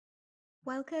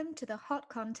Welcome to the Hot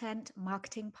Content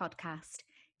Marketing Podcast,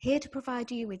 here to provide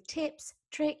you with tips,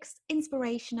 tricks,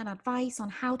 inspiration, and advice on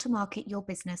how to market your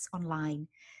business online.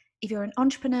 If you're an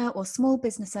entrepreneur or small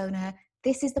business owner,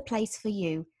 this is the place for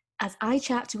you, as I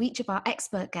chat to each of our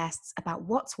expert guests about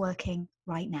what's working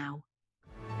right now.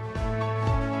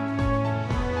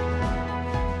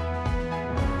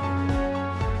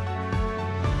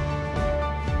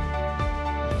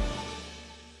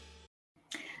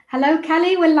 Hello,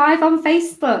 Kelly. We're live on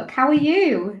Facebook. How are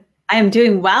you? I am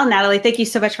doing well, Natalie. Thank you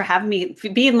so much for having me.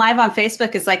 Being live on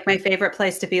Facebook is like my favorite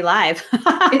place to be live.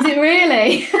 Is it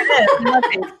really? It is. I love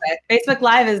Facebook. Facebook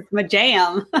Live is my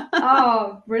jam.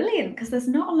 Oh, brilliant. Because there's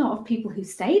not a lot of people who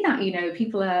say that,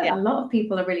 a lot of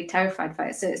people are really terrified by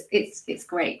it. So it's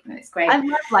great. It's great. I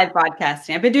love live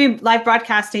broadcasting. I've been doing live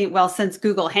broadcasting, since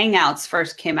Google Hangouts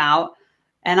first came out.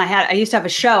 And I used to have a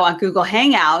show on Google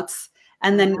Hangouts.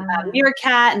 And then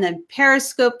Meerkat, and then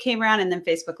Periscope came around, and then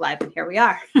Facebook Live, and here we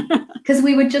are. Because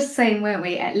we were just saying, weren't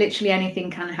we? Literally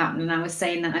anything can happen. And I was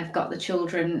saying that I've got the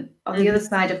children on the other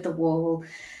side of the wall,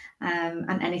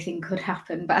 and anything could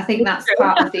happen. But I think that's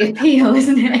part of the appeal,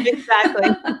 isn't it? Exactly.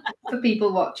 For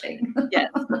people watching. Yes.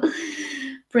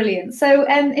 Brilliant. So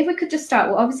if we could just start,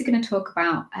 we're obviously going to talk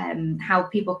about how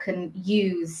people can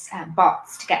use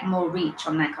bots to get more reach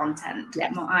on their content, to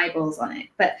get more eyeballs on it.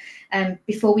 But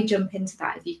before we jump into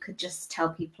that, if you could just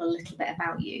tell people a little bit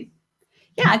about you.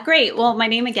 Yeah, great. Well, my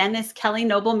name again is Kelly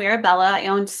Noble Mirabella. I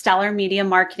own Stellar Media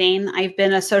Marketing. I've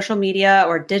been a social media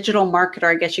or digital marketer,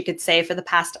 I guess you could say, for the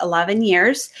past 11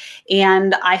 years.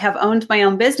 And I have owned my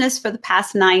own business for the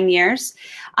past 9 years.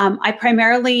 I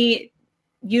primarily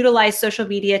utilize social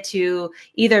media to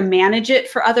either manage it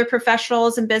for other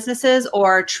professionals and businesses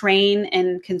or train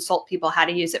and consult people how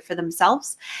to use it for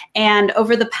themselves. And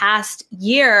over the past 2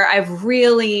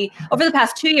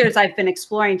 years, I've been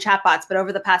exploring chatbots, but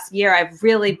over the past year, I've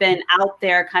really been out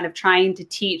there kind of trying to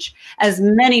teach as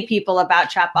many people about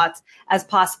chatbots as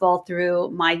possible through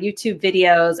my YouTube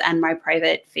videos and my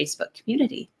private Facebook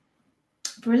community.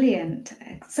 Brilliant.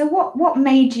 So what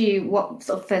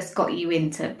sort of first got you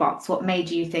into bots? What made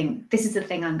you think this is the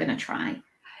thing I'm going to try?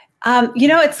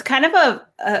 It's kind of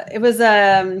it was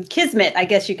a kismet, I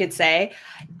guess you could say.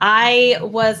 I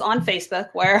was on Facebook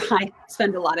where I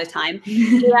spend a lot of time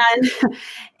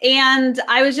and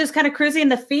I was just kind of cruising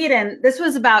the feed. And this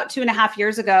was about 2.5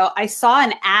 years ago. I saw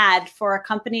an ad for a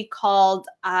company called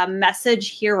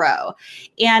Message Hero.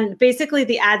 And basically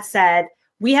the ad said,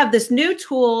 we have this new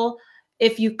tool.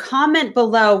 If you comment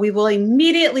below, we will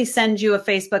immediately send you a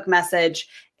Facebook message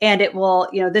and it will,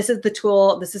 this is the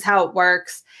tool, this is how it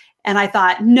works. And I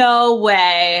thought, no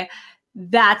way,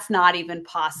 that's not even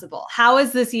possible. How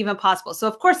is this even possible? So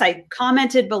of course I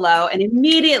commented below and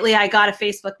immediately I got a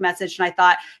Facebook message and I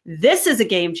thought, this is a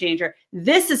game changer.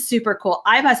 This is super cool.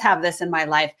 I must have this in my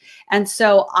life. And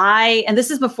so and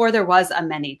this is before there was a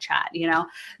ManyChat,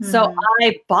 So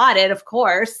I bought it, of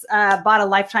course, bought a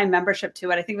lifetime membership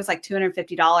to it. I think it was like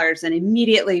 $250 and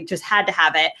immediately just had to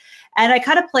have it. And I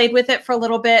kind of played with it for a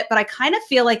little bit, but I kind of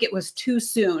feel like it was too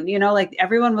soon, like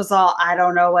everyone was all, I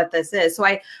don't know what this is. So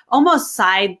I almost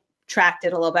sidetracked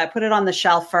it a little bit. I put it on the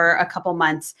shelf for a couple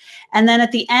months. And then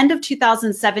at the end of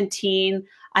 2017,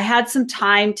 I had some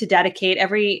time to dedicate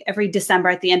every December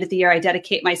at the end of the year. I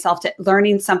dedicate myself to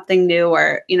learning something new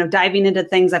or, diving into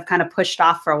things I've kind of pushed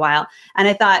off for a while. And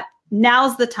I thought,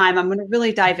 now's the time. I'm going to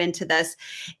really dive into this.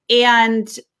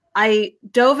 And I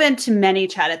dove into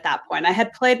ManyChat at that point. I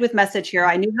had played with Message Hero.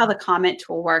 I knew how the comment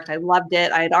tool worked. I loved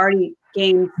it. I had already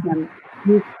gained some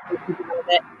use with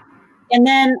it. And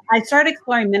then I started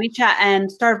exploring ManyChat and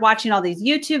started watching all these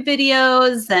YouTube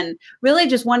videos and really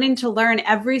just wanting to learn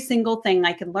every single thing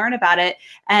I could learn about it.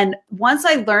 And once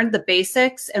I learned the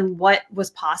basics and what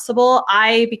was possible,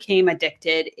 I became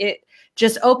addicted. It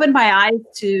just opened my eyes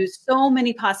to so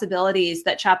many possibilities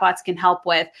that chatbots can help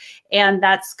with. And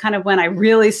that's kind of when I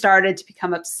really started to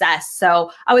become obsessed. So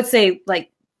I would say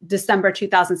like December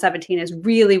 2017 is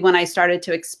really when I started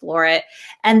to explore it.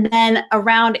 And then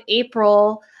around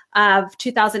April of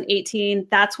 2018,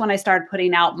 that's when I started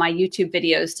putting out my YouTube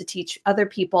videos to teach other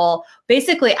people.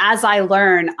 Basically, as I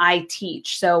learn, I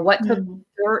teach. So what took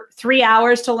 3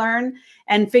 hours to learn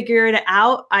and figure it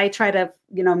out, I try to,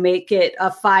 make it a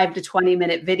 5 to 20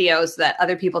 minute video so that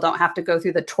other people don't have to go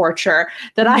through the torture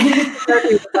that I go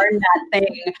through to learn that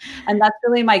thing. And that's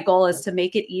really my goal, is to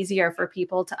make it easier for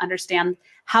people to understand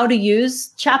how to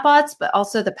use chatbots, but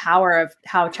also the power of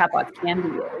how chatbots can be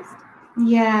used.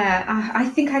 Yeah, I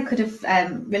think I could have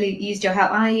really used your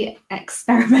help. I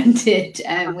experimented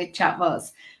with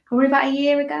chatbots probably about a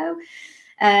year ago.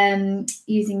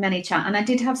 using ManyChat, and I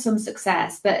did have some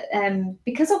success, but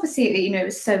because obviously, you know, it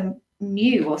was so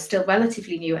new, or still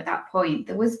relatively new at that point,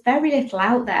 there was very little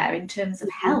out there in terms of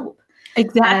help.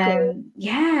 Exactly.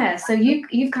 Yeah, so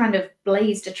you've kind of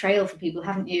blazed a trail for people,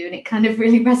 haven't you? And it kind of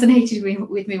really resonated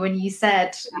with me when you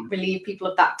said relieve people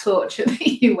of that torture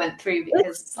that you went through,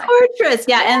 because it's like torturous.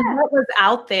 Yeah, and what was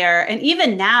out there, and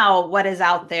even now, what is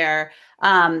out there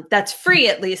that's free,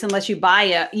 at least, unless you buy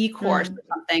a e-course or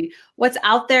something. What's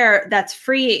out there that's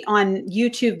free on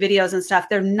YouTube videos and stuff,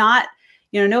 they're not,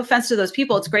 you know, no offense to those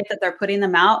people. It's great that they're putting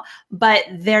them out, but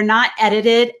they're not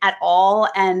edited at all.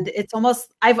 And it's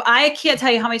almost, I can't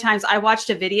tell you how many times I watched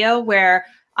a video where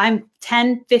I'm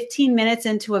 10, 15 minutes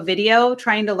into a video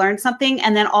trying to learn something.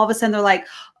 And then all of a sudden they're like,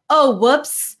 oh,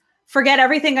 whoops, forget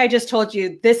everything I just told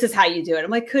you. This is how you do it.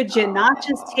 I'm like, could you not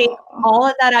just take all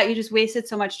of that out? You just wasted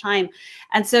so much time.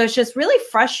 And so it's just really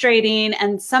frustrating.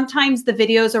 And sometimes the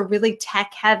videos are really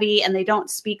tech heavy and they don't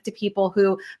speak to people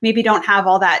who maybe don't have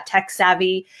all that tech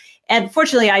savvy. And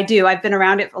fortunately I do. I've been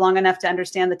around it for long enough to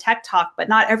understand the tech talk, but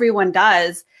not everyone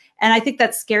does. And I think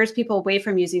that scares people away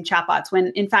from using chatbots,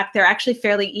 when in fact, they're actually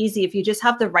fairly easy if you just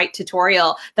have the right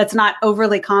tutorial that's not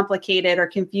overly complicated or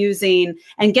confusing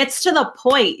and gets to the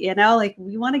point, you know, like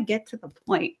we want to get to the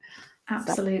point.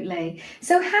 Absolutely.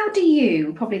 So how do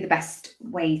you, probably the best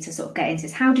way to sort of get into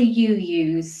this, how do you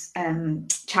use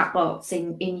chatbots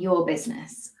in your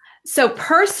business? So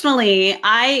personally,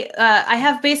 I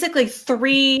have basically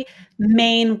three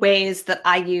main ways that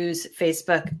I use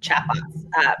Facebook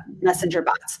chatbots, messenger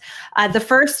bots. The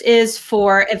first is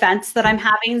for events that I'm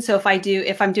having. So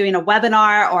if I'm doing a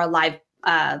webinar or a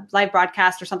live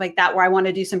broadcast or something like that, where I want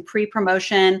to do some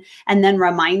pre-promotion and then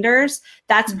reminders,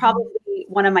 that's probably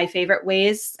one of my favorite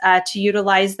ways to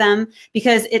utilize them,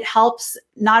 because it helps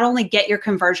not only get your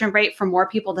conversion rate for more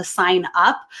people to sign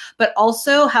up, but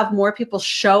also have more people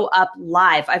show up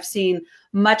live. I've seen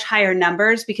much higher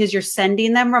numbers because you're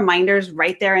sending them reminders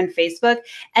right there in Facebook,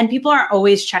 and people aren't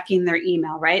always checking their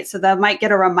email, right? So they might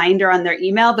get a reminder on their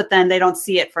email, but then they don't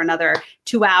see it for another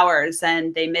 2 hours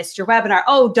and they missed your webinar.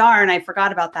 Oh, darn, I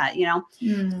forgot about that, you know?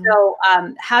 So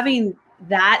having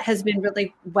that has been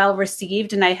really well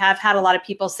received. And I have had a lot of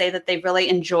people say that they've really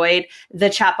enjoyed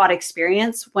the chatbot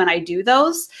experience when I do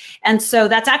those. And so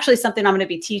that's actually something I'm going to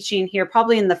be teaching here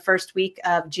probably in the first week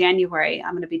of January.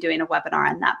 I'm going to be doing a webinar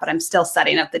on that, but I'm still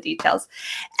setting up the details.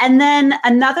 And then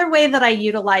another way that I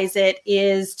utilize it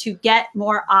is to get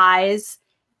more eyes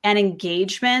and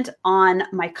engagement on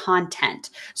my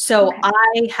content. So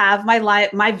I have my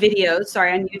videos,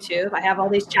 on YouTube. I have all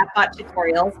these chatbot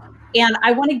tutorials, and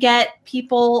I want to get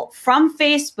people from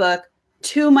Facebook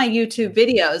to my YouTube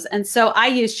videos. And so I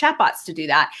use chatbots to do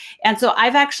that. And so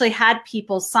I've actually had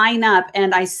people sign up,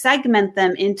 and I segment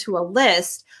them into a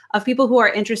list of people who are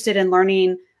interested in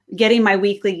learning, getting my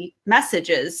weekly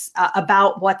messages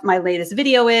about what my latest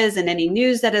video is and any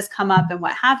news that has come up and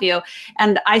what have you.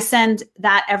 And I send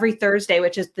that every Thursday,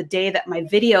 which is the day that my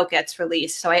video gets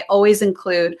released. So I always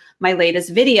include my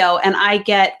latest video, and I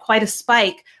get quite a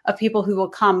spike of people who will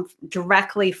come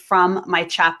directly from my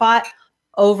chatbot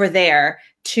over there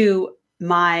to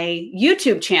my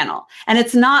YouTube channel. And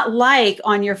it's not like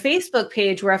on your Facebook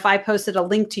page where if I posted a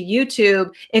link to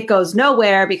YouTube, it goes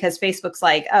nowhere because Facebook's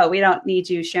like, oh, we don't need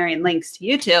you sharing links to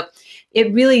YouTube.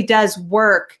 It really does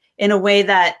work in a way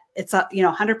that it's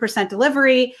 100%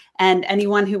 delivery, and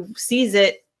anyone who sees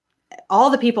it, all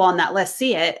the people on that list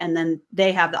see it, and then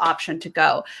they have the option to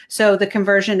go. So the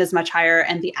conversion is much higher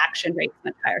and the action rate is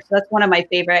much higher. So that's one of my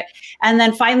favorite. And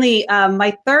then finally,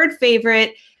 my third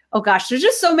favorite, oh gosh, there's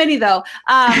just so many though.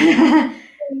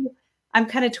 I'm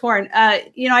kind of torn.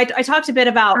 I talked a bit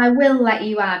about. I will let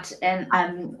you add, and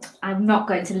I'm not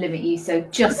going to limit you. So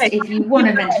just if you want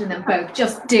to mention them both,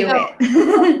 just do it.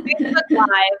 Facebook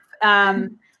Live.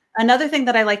 Another thing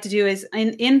that I like to do is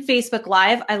in Facebook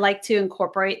Live, I like to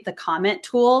incorporate the comment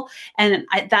tool, and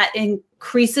that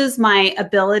increases my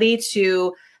ability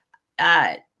to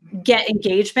get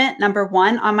engagement, number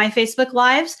one, on my Facebook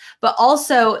Lives, but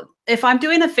also if I'm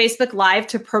doing a Facebook Live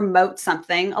to promote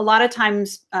something, a lot of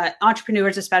times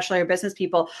entrepreneurs, especially, or business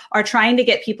people, are trying to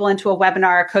get people into a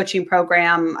webinar, a coaching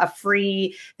program,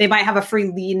 they might have a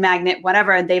free lead magnet,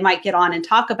 whatever, and they might get on and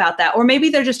talk about that. Or maybe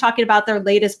they're just talking about their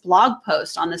latest blog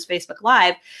post on this Facebook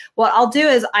Live. What I'll do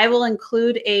is I will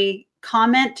include a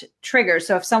comment trigger.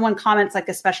 So if someone comments like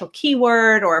a special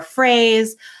keyword or a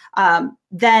phrase,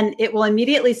 then it will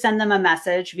immediately send them a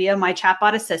message via my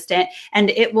chatbot assistant, and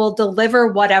it will deliver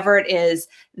whatever it is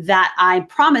that I'm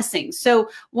promising. So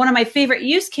one of my favorite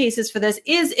use cases for this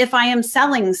is if I am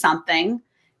selling something,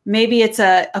 maybe it's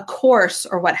a course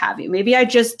or what have you. Maybe I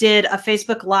just did a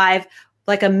Facebook Live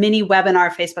like a mini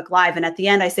webinar Facebook Live. And at the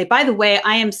end I say, by the way,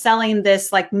 I am selling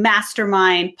this like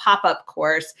mastermind pop-up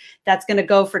course that's going to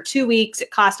go for 2 weeks.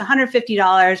 It costs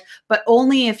 $150, but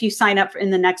only if you sign up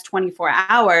in the next 24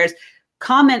 hours.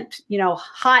 Comment,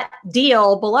 hot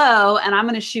deal below, and I'm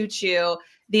going to shoot you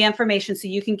the information so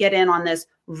you can get in on this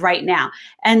right now.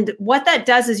 And what that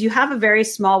does is you have a very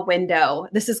small window.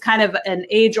 This is kind of an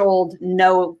age-old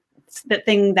the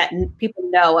thing that people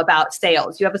know about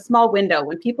sales. You have a small window.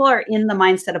 When people are in the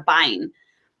mindset of buying,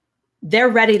 they're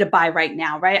ready to buy right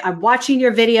now, right? I'm watching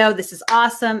your video. This is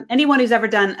awesome. Anyone who's ever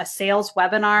done a sales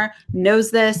webinar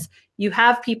knows this. You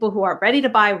have people who are ready to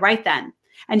buy right then.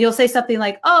 And you'll say something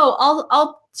like, oh,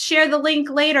 I'll share the link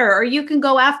later, or you can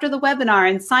go after the webinar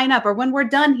and sign up, or when we're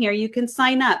done here, you can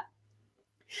sign up.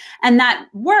 And that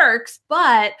works.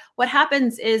 But what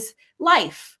happens is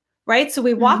life, right? So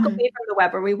we walk away from the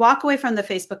web, or we walk away from the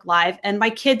Facebook Live, and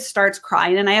my kid starts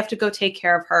crying and I have to go take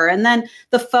care of her. And then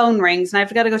the phone rings and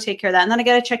I've got to go take care of that. And then I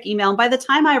got to check email. And by the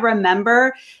time I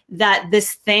remember that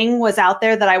this thing was out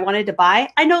there that I wanted to buy,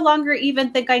 I no longer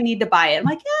even think I need to buy it. I'm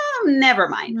like, never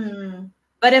mind.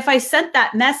 But if I sent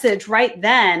that message right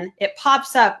then, it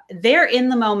pops up. They're in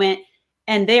the moment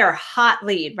and they are hot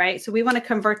lead, right? So we want to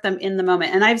convert them in the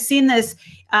moment. And I've seen this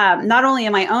not only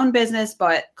in my own business,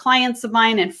 but clients of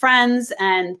mine and friends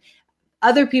and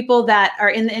other people that are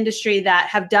in the industry that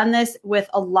have done this with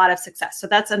a lot of success. So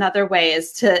that's another way,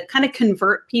 is to kind of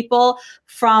convert people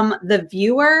from the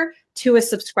viewer to a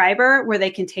subscriber where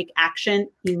they can take action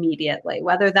immediately,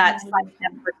 whether that's signing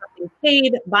up for something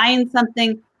paid, buying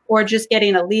something, or just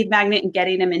getting a lead magnet and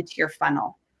getting them into your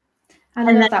funnel.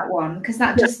 I love that one, because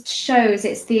that just shows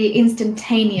it's the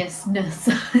instantaneousness,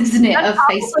 isn't it, of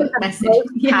Facebook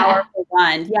messaging. Powerful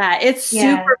one. Yeah, it's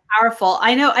super powerful.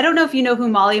 I don't know if you know who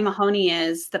Molly Mahoney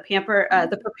is, the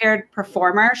prepared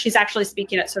performer. She's actually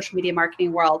speaking at Social Media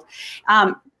Marketing World.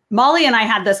 Molly and I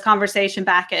had this conversation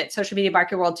back at Social Media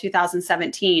Marketing World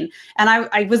 2017. And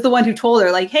I was the one who told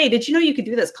her, like, hey, did you know you could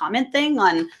do this comment thing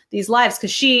on these lives?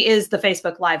 Because she is the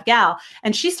Facebook Live gal.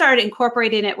 And she started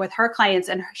incorporating it with her clients.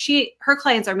 And her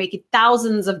clients are making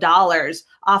thousands of dollars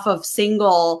off of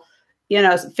single,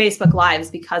 Facebook Lives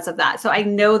because of that. So I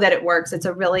know that it works. It's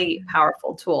a really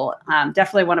powerful tool.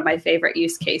 Definitely one of my favorite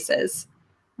use cases.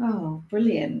 Oh,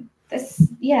 brilliant.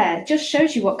 It just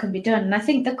shows you what can be done. And I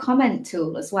think the comment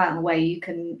tool as well, where you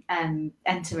can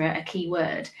enter a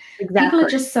keyword. Exactly. People are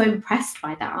just so impressed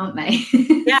by that, aren't they?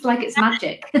 It's like it's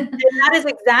magic. And that is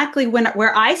exactly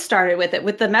where I started with it.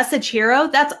 With the Message Hero,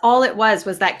 that's all it was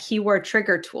that keyword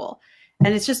trigger tool.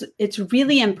 And it's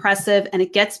really impressive, and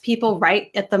it gets people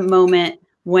right at the moment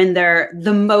when they're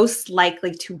the most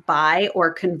likely to buy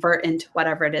or convert into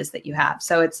whatever it is that you have.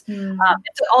 So it's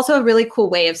also a really cool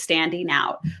way of standing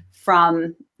out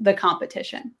from the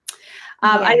competition.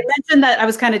 I mentioned that I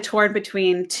was kind of torn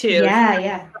between two.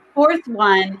 The fourth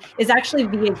one is actually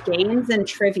via games and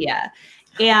trivia.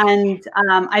 And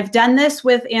I've done this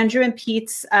with Andrew and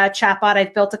Pete's chatbot.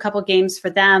 I've built a couple games for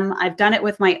them. I've done it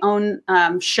with my own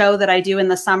show that I do in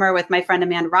the summer with my friend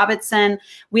Amanda Robertson.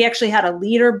 We actually had a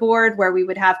leaderboard where we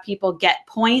would have people get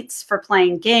points for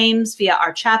playing games via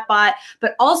our chatbot,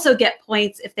 but also get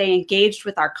points if they engaged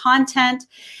with our content.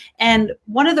 And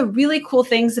one of the really cool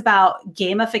things about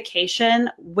gamification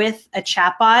with a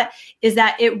chatbot is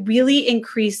that it really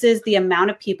increases the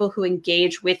amount of people who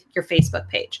engage with your Facebook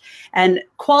page, and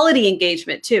quality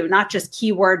engagement too, not just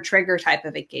keyword trigger type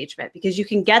of engagement, because you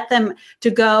can get them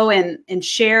to go and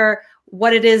share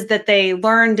what it is that they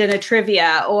learned in a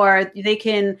trivia, or they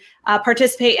can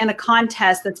participate in a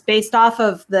contest that's based off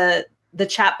of the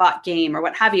chatbot game or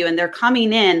what have you, and they're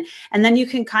coming in, and then you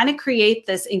can kind of create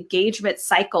this engagement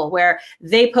cycle where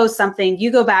they post something,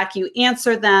 you go back, you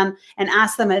answer them and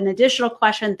ask them an additional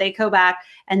question, they go back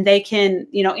and they can,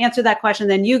 answer that question,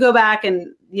 then you go back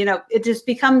and, it just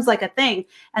becomes like a thing.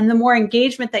 And the more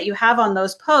engagement that you have on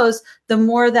those posts, the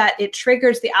more that it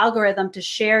triggers the algorithm to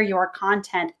share your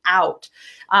content out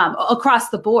across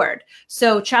the board.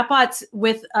 So chatbots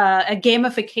with a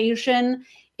gamification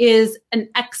is an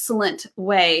excellent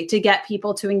way to get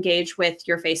people to engage with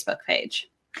your Facebook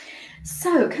page.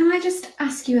 So can I just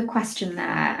ask you a question there?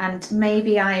 And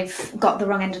maybe I've got the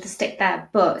wrong end of the stick there,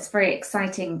 but it's very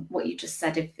exciting what you just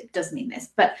said, if it does mean this.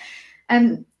 But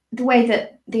the way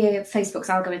that the Facebook's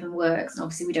algorithm works, and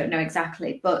obviously we don't know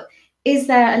exactly, but is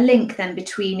there a link then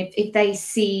between if they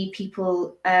see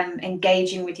people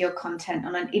engaging with your content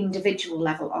on an individual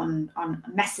level on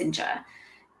Messenger,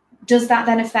 does that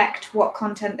then affect what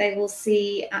content they will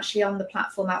see actually on the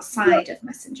platform outside of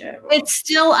Messenger? It's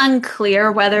still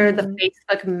unclear whether the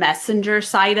Facebook Messenger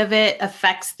side of it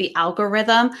affects the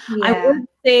algorithm. I would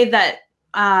say that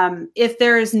if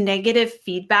there's negative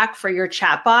feedback for your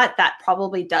chatbot, that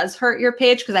probably does hurt your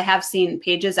page, because I have seen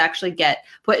pages actually get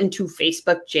put into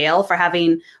Facebook jail for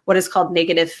having what is called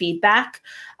negative feedback.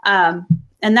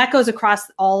 And that goes across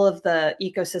all of the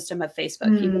ecosystem of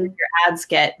Facebook. Even if your ads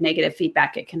get negative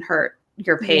feedback, it can hurt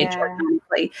your page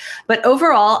organically. But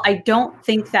overall, I don't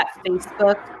think that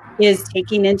Facebook is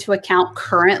taking into account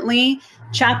currently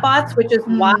chatbots, which is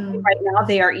why right now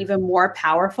they are even more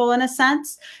powerful in a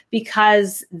sense,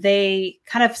 because they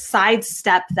kind of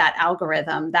sidestep that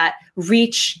algorithm, that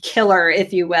reach killer,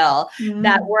 if you will,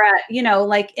 that we're at, you know,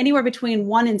 like anywhere between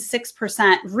 1% and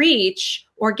 6% reach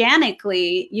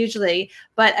organically, usually,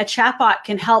 but a chatbot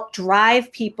can help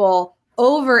drive people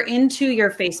over into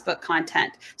your Facebook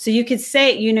content. So you could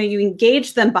say, you know, you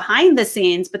engage them behind the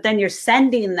scenes, but then you're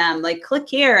sending them like, click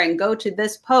here and go to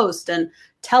this post and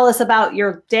tell us about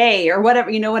your day or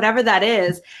whatever, you know, whatever that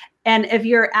is. And if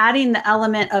you're adding the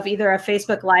element of either a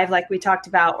Facebook Live, like we talked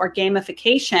about, or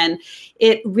gamification,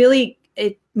 it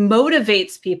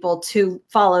motivates people to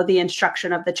follow the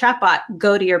instruction of the chatbot,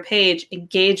 go to your page,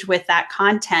 engage with that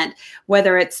content,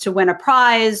 whether it's to win a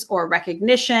prize or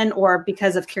recognition or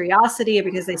because of curiosity or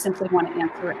because they simply want to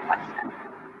answer a question.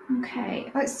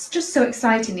 Okay. It's just so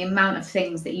exciting, the amount of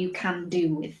things that you can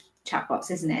do with chatbots,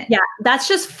 isn't it? Yeah, that's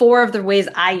just 4 of the ways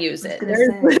I use it.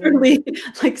 There's literally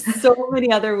like so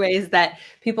many other ways that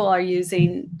people are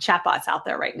using chatbots out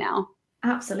there right now.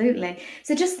 Absolutely.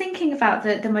 So just thinking about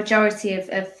the majority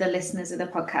of the listeners of the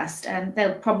podcast,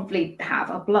 they'll probably have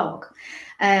a blog.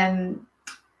 In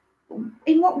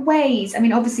what ways, I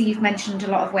mean, obviously you've mentioned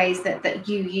a lot of ways that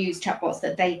you use chatbots,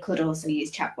 that they could also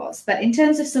use chatbots, but in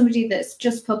terms of somebody that's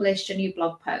just published a new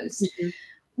blog post,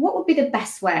 what would be the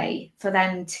best way for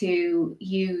them to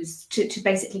use to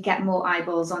basically get more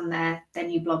eyeballs on their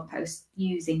new blog post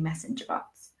using messenger bots?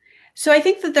 So I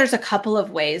think that there's a couple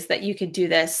of ways that you could do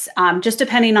this, just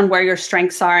depending on where your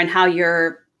strengths are and how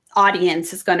your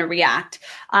audience is going to react.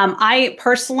 I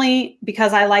personally,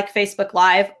 because I like Facebook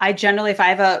Live, I generally, if I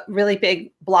have a really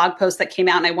big blog post that came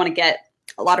out and I want to get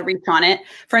a lot of reach on it,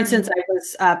 for instance, I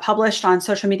was published on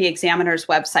Social Media Examiner's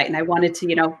website and I wanted to,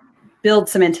 you know, build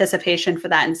some anticipation for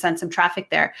that and send some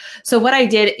traffic there. So what I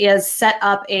did is set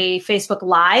up a Facebook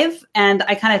Live and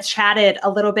I kind of chatted a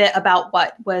little bit about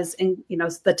what was in, you know,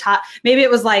 the top, maybe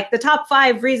it was like the top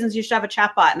 5 reasons you should have a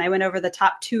chatbot. And I went over the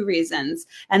top 2 reasons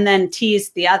and then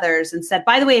teased the others and said,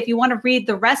 by the way, if you want to read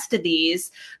the rest of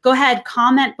these, go ahead,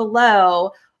 comment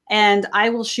below and I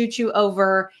will shoot you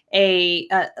over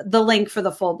the link for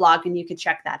the full blog and you can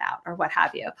check that out or what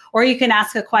have you. Or you can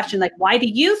ask a question like, why do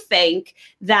you think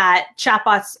that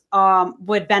chatbots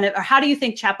would benefit, or how do you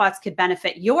think chatbots could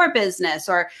benefit your business?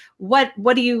 Or what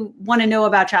do you want to know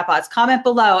about chatbots? Comment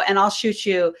below and I'll shoot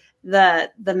you the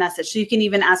message. So you can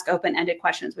even ask open-ended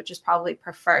questions, which is probably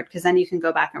preferred because then you can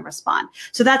go back and respond.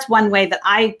 So that's one way that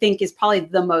I think is probably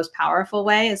the most powerful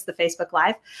way, is the Facebook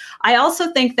Live. I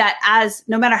also think that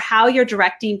no matter how you're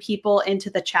directing people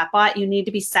into the chatbot, you need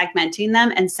to be segmenting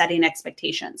them and setting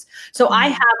expectations. So I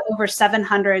have over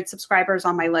 700 subscribers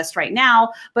on my list right now,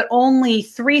 but only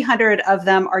 300 of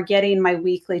them are getting my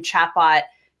weekly chatbot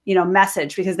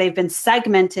message because they've been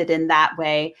segmented in that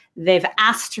way. They've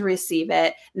asked to receive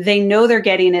it. They know they're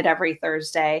getting it every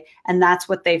Thursday, and that's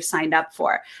what they've signed up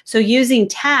for. So using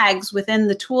tags within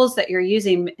the tools that you're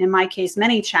using, in my case,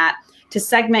 ManyChat, to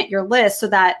segment your list so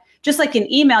that just like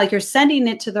an email, you're sending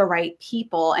it to the right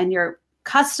people and you're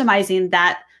customizing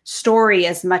that story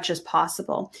as much as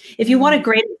possible. If you want a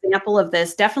great example of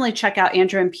this, definitely check out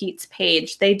Andrew and Pete's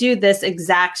page. They do this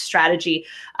exact strategy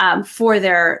for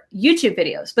their YouTube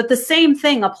videos. But the same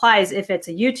thing applies if it's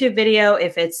a YouTube video,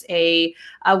 if it's a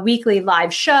weekly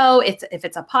live show, if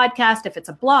it's a podcast, if it's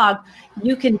a blog,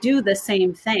 you can do the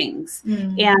same things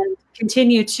and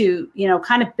continue to,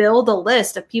 kind of build a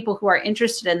list of people who are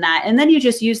interested in that. And then you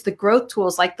just use the growth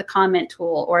tools like the comment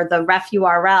tool or the ref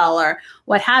URL or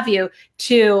what have you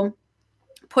to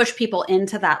push people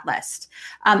into that list.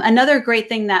 Another great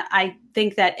thing that I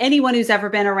think that anyone who's ever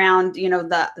been around,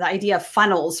 the idea of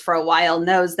funnels for a while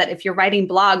knows that if you're writing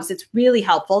blogs, it's really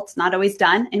helpful. It's not always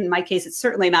done. In my case, it's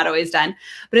certainly not always done,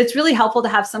 but it's really helpful to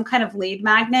have some kind of lead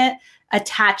magnet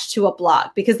attached to a blog,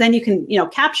 because then you can,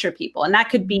 capture people. And that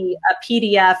could be a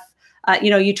PDF.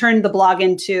 You turn the blog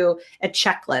into a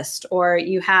checklist, or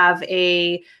you have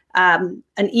an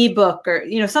ebook,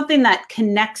 or, something that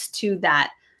connects to that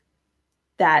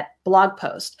blog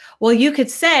post. Well, you could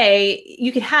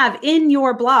have in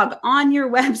your blog on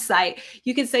your website,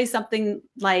 you could say something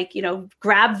like,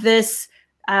 grab this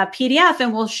PDF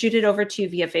and we'll shoot it over to you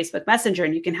via Facebook Messenger.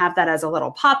 And you can have that as a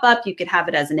little pop-up. You could have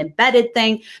it as an embedded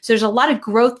thing. So there's a lot of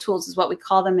growth tools is what we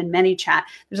call them in ManyChat.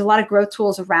 There's a lot of growth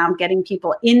tools around getting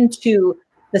people into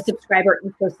the subscriber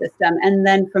ecosystem. And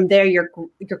then from there, you're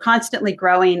constantly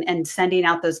growing and sending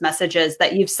out those messages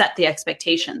that you've set the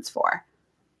expectations for.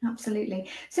 Absolutely.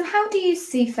 So how do you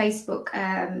see Facebook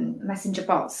Messenger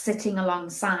bots sitting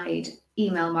alongside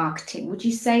email marketing? Would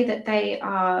you say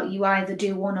that you either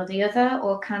do one or the other,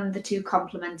 or can the two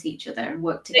complement each other and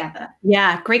work together?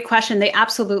 Yeah, great question. They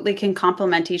absolutely can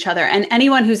complement each other. And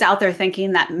anyone who's out there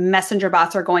thinking that messenger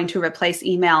bots are going to replace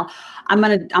email, I'm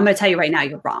gonna tell you right now,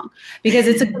 you're wrong, because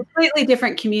it's a completely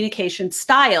different communication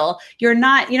style. You're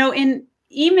not, in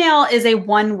email is a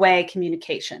one-way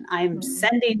communication. I'm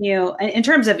sending you, in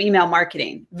terms of email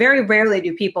marketing, very rarely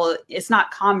do people, it's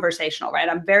not conversational, right?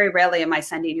 I'm very rarely am I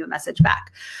sending you a message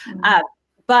back.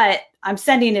 But I'm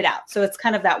sending it out. So it's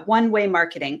kind of that one-way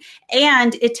marketing.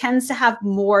 And it tends to have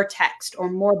more text or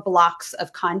more blocks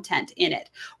of content in it.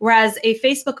 Whereas a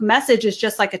Facebook message is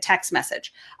just like a text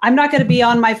message. I'm not going to be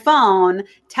on my phone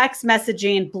text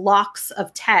messaging blocks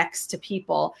of text to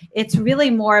people. It's really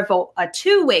more of a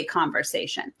two-way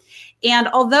conversation. And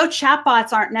although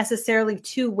chatbots aren't necessarily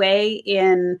two-way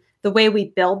in the way we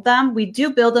build them, we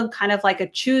do build them kind of like a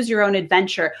choose your own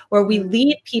adventure, where we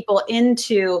lead people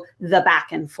into the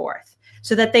back and forth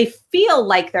so that they feel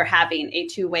like they're having a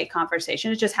two-way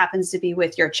conversation. It just happens to be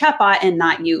with your chatbot and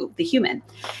not you, the human.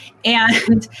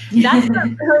 And that's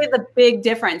really the big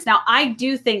difference. Now, I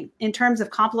do think in terms of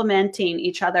complementing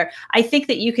each other, I think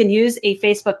that you can use a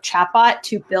Facebook chatbot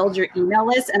to build your email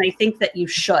list. And I think that you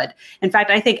should. In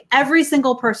fact, I think every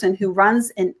single person who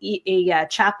runs a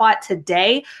chatbot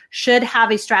today should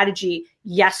have a strategy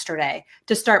yesterday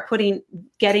to start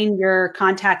getting your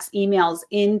contacts' emails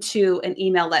into an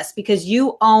email list, because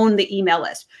you own the email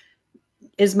list.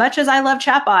 As much as I love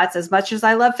chatbots, as much as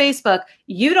I love Facebook,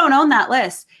 you don't own that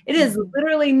list. It is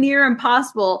literally near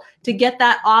impossible to get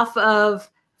that off of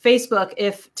Facebook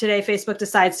if today Facebook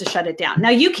decides to shut it down. Now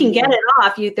you can get it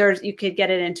off. You could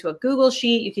get it into a Google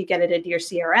Sheet. You could get it into your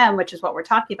CRM, which is what we're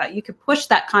talking about. You could push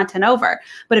that content over.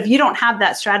 But if you don't have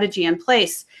that strategy in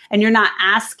place and you're not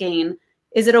asking,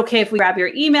 is it okay if we grab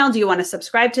your email? Do you want to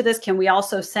subscribe to this? Can we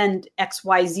also send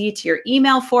XYZ to your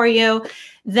email for you?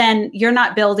 Then you're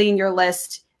not building your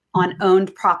list on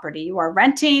owned property. You are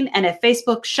renting. And if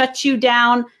Facebook shuts you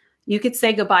down, you could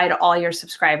say goodbye to all your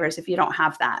subscribers if you don't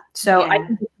have that. So I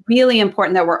think it's really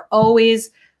important that we're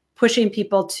always pushing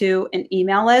people to an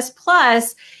email list.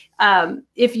 Plus,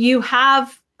 if you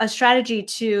have a strategy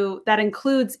that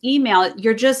includes email,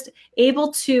 you're just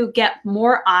able to get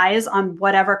more eyes on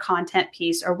whatever content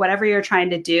piece or whatever you're trying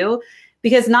to do,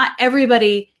 because not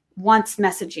everybody wants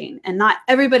messaging and not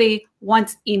everybody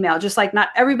wants email, just like not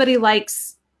everybody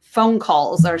likes phone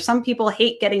calls, or some people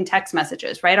hate getting text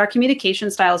messages, right? Our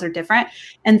communication styles are different,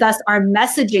 and thus our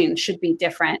messaging should be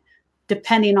different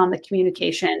depending on the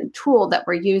communication tool that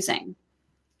we're using.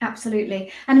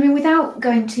 Absolutely. And I mean, without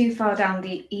going too far down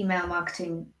the email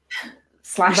marketing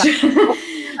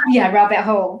rabbit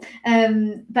hole.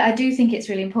 But I do think it's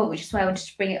really important, which is why I wanted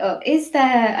to bring it up. Is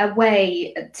there a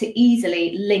way to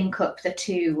easily link up the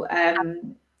two?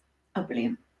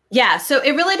 Brilliant. Yeah. So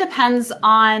it really depends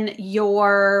on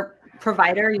your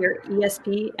provider, your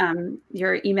ESP,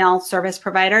 your email service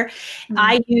provider.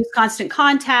 I use Constant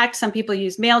Contact. Some people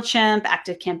use MailChimp,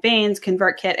 Active Campaigns,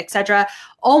 ConvertKit, etc.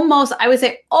 I would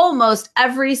say almost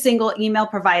every single email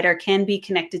provider can be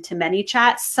connected to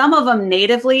ManyChat, some of them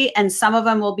natively, and some of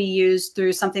them will be used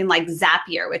through something like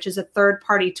Zapier, which is a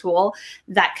third-party tool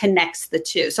that connects the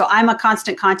two. So I'm a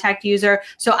Constant Contact user,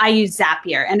 so I use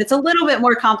Zapier. And it's a little bit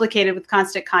more complicated with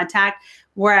Constant Contact,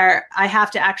 where I have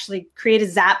to actually create a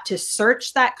Zap to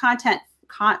search that contact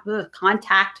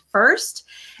first.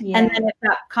 Yeah. And then if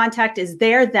that contact is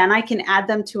there, then I can add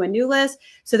them to a new list.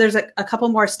 So there's a couple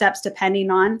more steps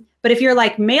depending on. But if you're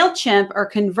like MailChimp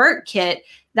or ConvertKit,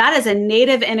 that is a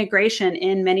native integration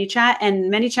in ManyChat.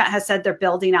 And ManyChat has said they're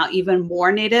building out even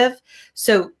more native.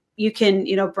 So you can,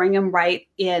 bring them right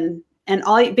in. And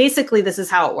basically, this is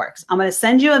how it works. I'm going to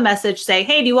send you a message, say,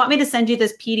 hey, do you want me to send you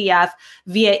this PDF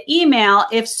via email?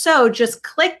 If so, just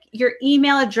click your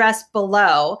email address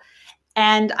below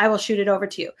and I will shoot it over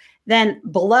to you. Then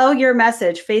below your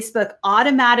message, Facebook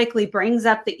automatically brings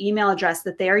up the email address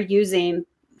that they are using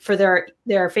for their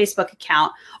Facebook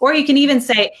account. Or you can even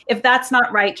say, if that's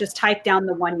not right, just type down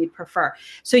the one you'd prefer.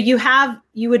 So you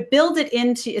would build it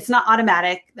into, it's not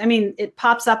automatic. I mean, it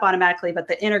pops up automatically, but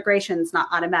the integration is not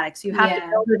automatic. So you have to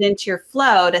build it into your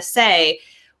flow to say,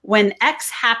 when X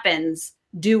happens,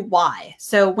 do Y.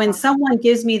 So when someone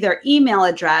gives me their email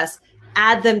address,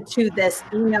 add them to this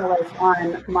email list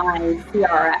on my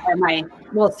CRM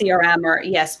or CRM or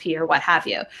ESP or what have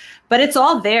you. But it's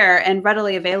all there and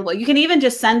readily available. You can even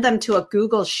just send them to a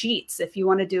Google Sheets if you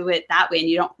want to do it that way and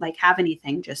you don't like have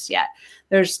anything just yet.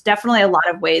 There's definitely a lot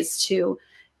of ways to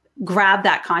grab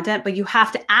that content, but you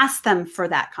have to ask them for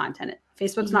that content.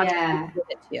 Facebook's not trying to give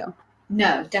it to you.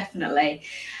 No, definitely.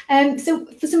 So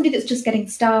for somebody that's just getting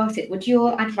started, would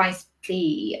your advice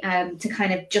be to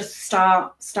kind of just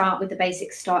start with the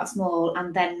basics, start small,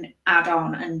 and then add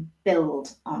on and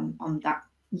build on that?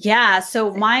 Yeah.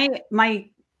 So my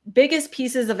biggest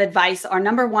pieces of advice are,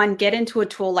 number one, get into a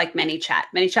tool like ManyChat.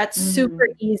 ManyChat's super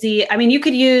easy. I mean, you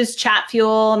could use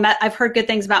Chatfuel. I've heard good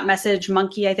things about Message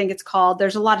Monkey, I think it's called.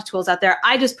 There's a lot of tools out there.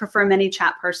 I just prefer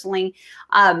ManyChat personally.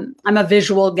 I'm a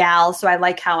visual gal, so I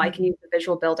like how I can use the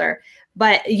visual builder.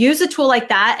 But use a tool like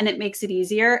that and it makes it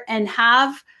easier, and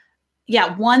have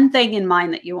one thing in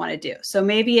mind that you want to do. So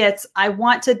maybe it's, I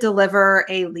want to deliver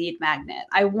a lead magnet.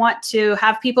 I want to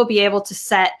have people be able to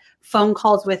set phone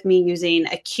calls with me using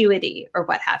Acuity or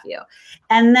what have you.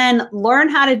 And then learn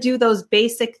how to do those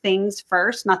basic things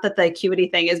first. Not that the Acuity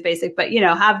thing is basic, but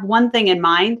have one thing in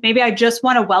mind. Maybe I just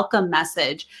want a welcome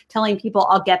message telling people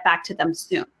I'll get back to them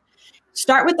soon.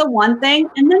 Start with the one thing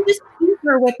and then just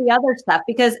tinker with the other stuff,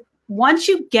 because once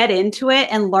you get into it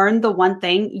and learn the one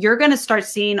thing, you're going to start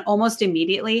seeing almost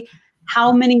immediately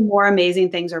how many more amazing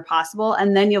things are possible.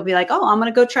 And then you'll be like, oh, I'm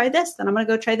going to go try this. Then I'm going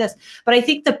to go try this. But I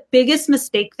think the biggest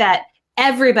mistake that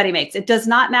everybody makes, it does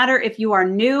not matter if you are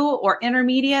new or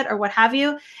intermediate or what have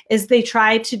you, is they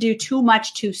try to do too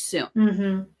much too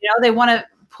soon. They want to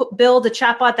build a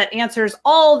chatbot that answers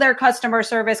all their customer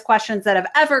service questions that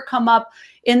have ever come up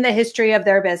in the history of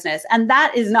their business. And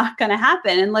that is not going to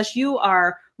happen unless you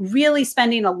are really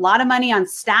spending a lot of money on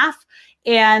staff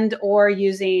and or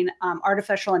using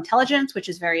artificial intelligence, which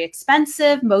is very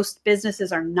expensive. Most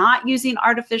businesses are not using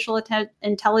artificial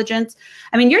intelligence.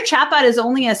 I mean, your chatbot is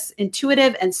only as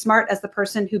intuitive and smart as the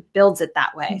person who builds it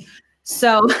that way.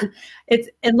 So it's,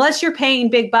 unless you're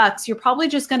paying big bucks, you're probably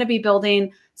just going to be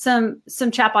building some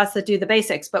chatbots that do the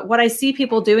basics. But what I see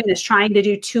people doing is trying to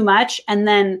do too much, and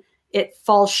then it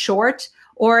falls short,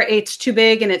 or it's too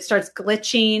big and it starts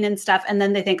glitching and stuff. And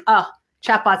then they think, oh,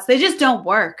 chatbots, they just don't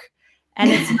work. And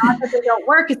it's not that they don't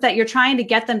work, it's that you're trying to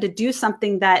get them to do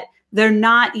something that they're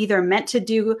not either meant to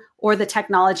do, or the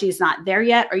technology is not there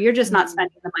yet, or you're just not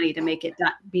spending the money to make it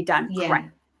be done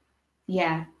correct.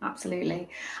 Yeah, absolutely.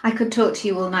 I could talk to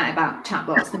you all night about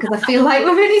chatbots because I feel like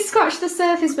we've really scratched the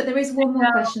surface, but there is one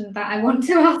more question that I want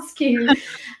to ask you.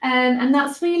 And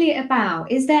that's really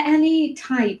about, is there any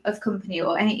type of company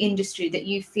or any industry that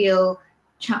you feel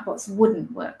chatbots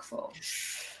wouldn't work for?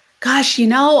 Gosh,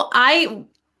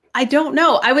 I don't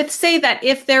know. I would say that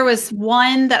if there was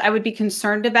one that I would be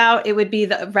concerned about, it would be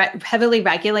the heavily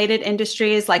regulated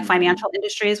industries like financial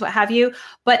industries, what have you.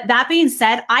 But that being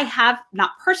said, I have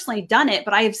not personally done it,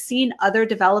 but I have seen other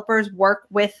developers work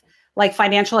with like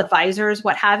financial advisors,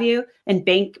 what have you, and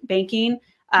banking,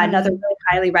 another really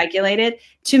highly regulated,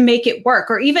 to make it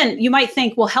work. Or even you might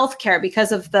think, well, healthcare,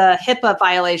 because of the HIPAA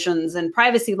violations and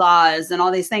privacy laws and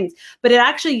all these things. But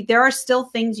there are still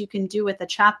things you can do with a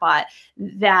chatbot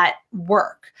that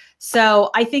work. So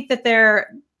I think that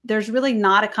there's really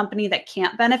not a company that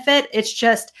can't benefit. It's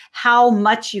just how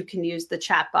much you can use the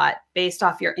chatbot based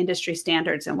off your industry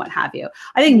standards and what have you.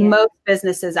 I think most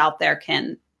businesses out there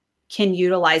can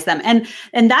utilize them. And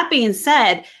that being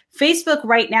said, Facebook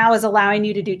right now is allowing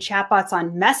you to do chatbots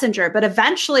on Messenger, but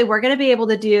eventually we're going to be able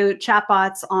to do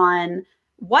chatbots on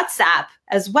WhatsApp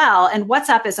as well. And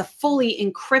WhatsApp is a fully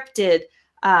encrypted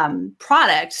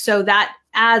product. So that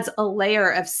adds a layer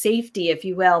of safety, if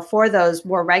you will, for those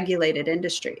more regulated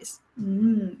industries.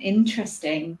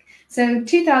 Interesting. So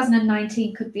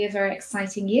 2019 could be a very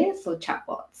exciting year for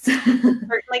chatbots.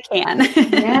 Certainly can.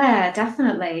 Yeah,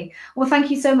 definitely. Well, thank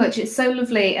you so much. It's so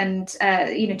lovely, and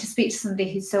to speak to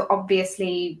somebody who's so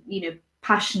obviously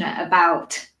passionate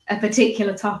about a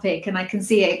particular topic, and I can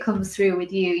see it comes through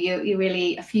with you. You're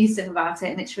really effusive about it,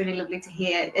 and it's really lovely to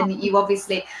hear. And you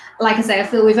obviously, like I say, I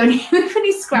feel we've only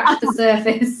scratched the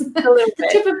surface, the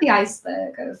tip of the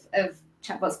iceberg of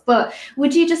chatbots. But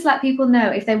would you just let people know,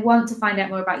 if they want to find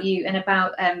out more about you and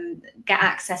about get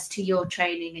access to your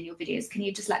training and your videos, can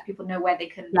you just let people know where they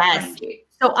can find you?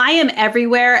 So I am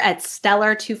everywhere at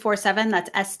Stellar247. That's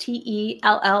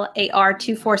STELLAR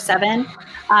 247.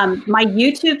 My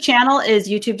YouTube channel is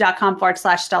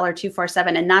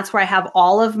youtube.com/Stellar247. And that's where I have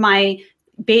all of my,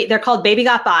 they're called Baby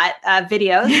Got Bot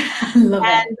videos.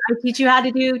 I teach you how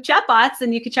to do chatbots,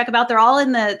 and you can check them out. They're all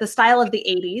in the style of the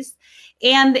 80s.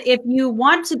 And if you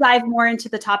want to dive more into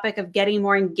the topic of getting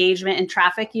more engagement and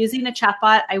traffic using a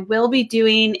chatbot, I will be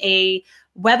doing a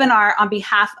webinar on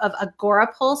behalf of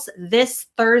Agorapulse this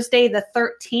Thursday, the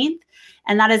 13th.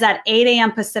 And that is at 8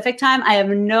 a.m. Pacific time. I have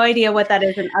no idea what that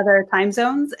is in other time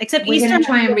zones, except We're Eastern. We're going to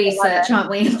try and research, aren't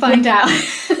we, and find out.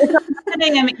 It's 11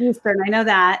 a.m. Eastern, I know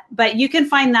that. But you can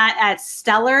find that at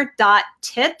stellar.tips/AP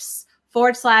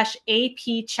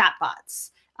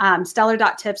chatbots.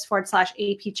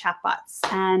 Stellar.tips/AP chatbots.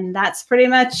 And that's pretty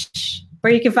much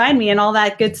where you can find me and all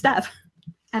that good stuff.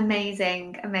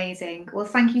 Amazing. Well,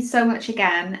 thank you so much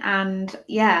again. And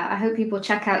yeah, I hope people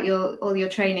check out all your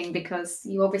training, because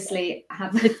you obviously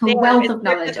have a wealth of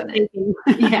knowledge on it.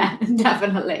 Yeah,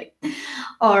 definitely.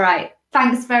 All right.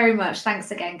 Thanks very much.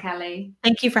 Thanks again, Kelly.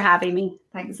 Thank you for having me.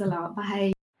 Thanks a lot.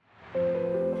 Bye.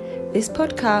 This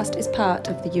podcast is part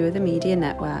of the You Are the Media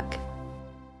Network.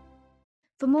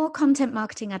 For more content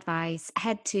marketing advice,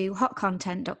 head to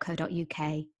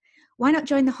hotcontent.co.uk. Why not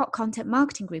join the Hot Content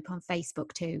Marketing Group on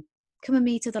Facebook too? Come and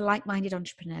meet other like-minded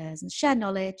entrepreneurs and share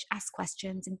knowledge, ask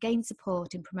questions, and gain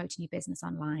support in promoting your business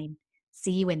online.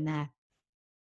 See you in there.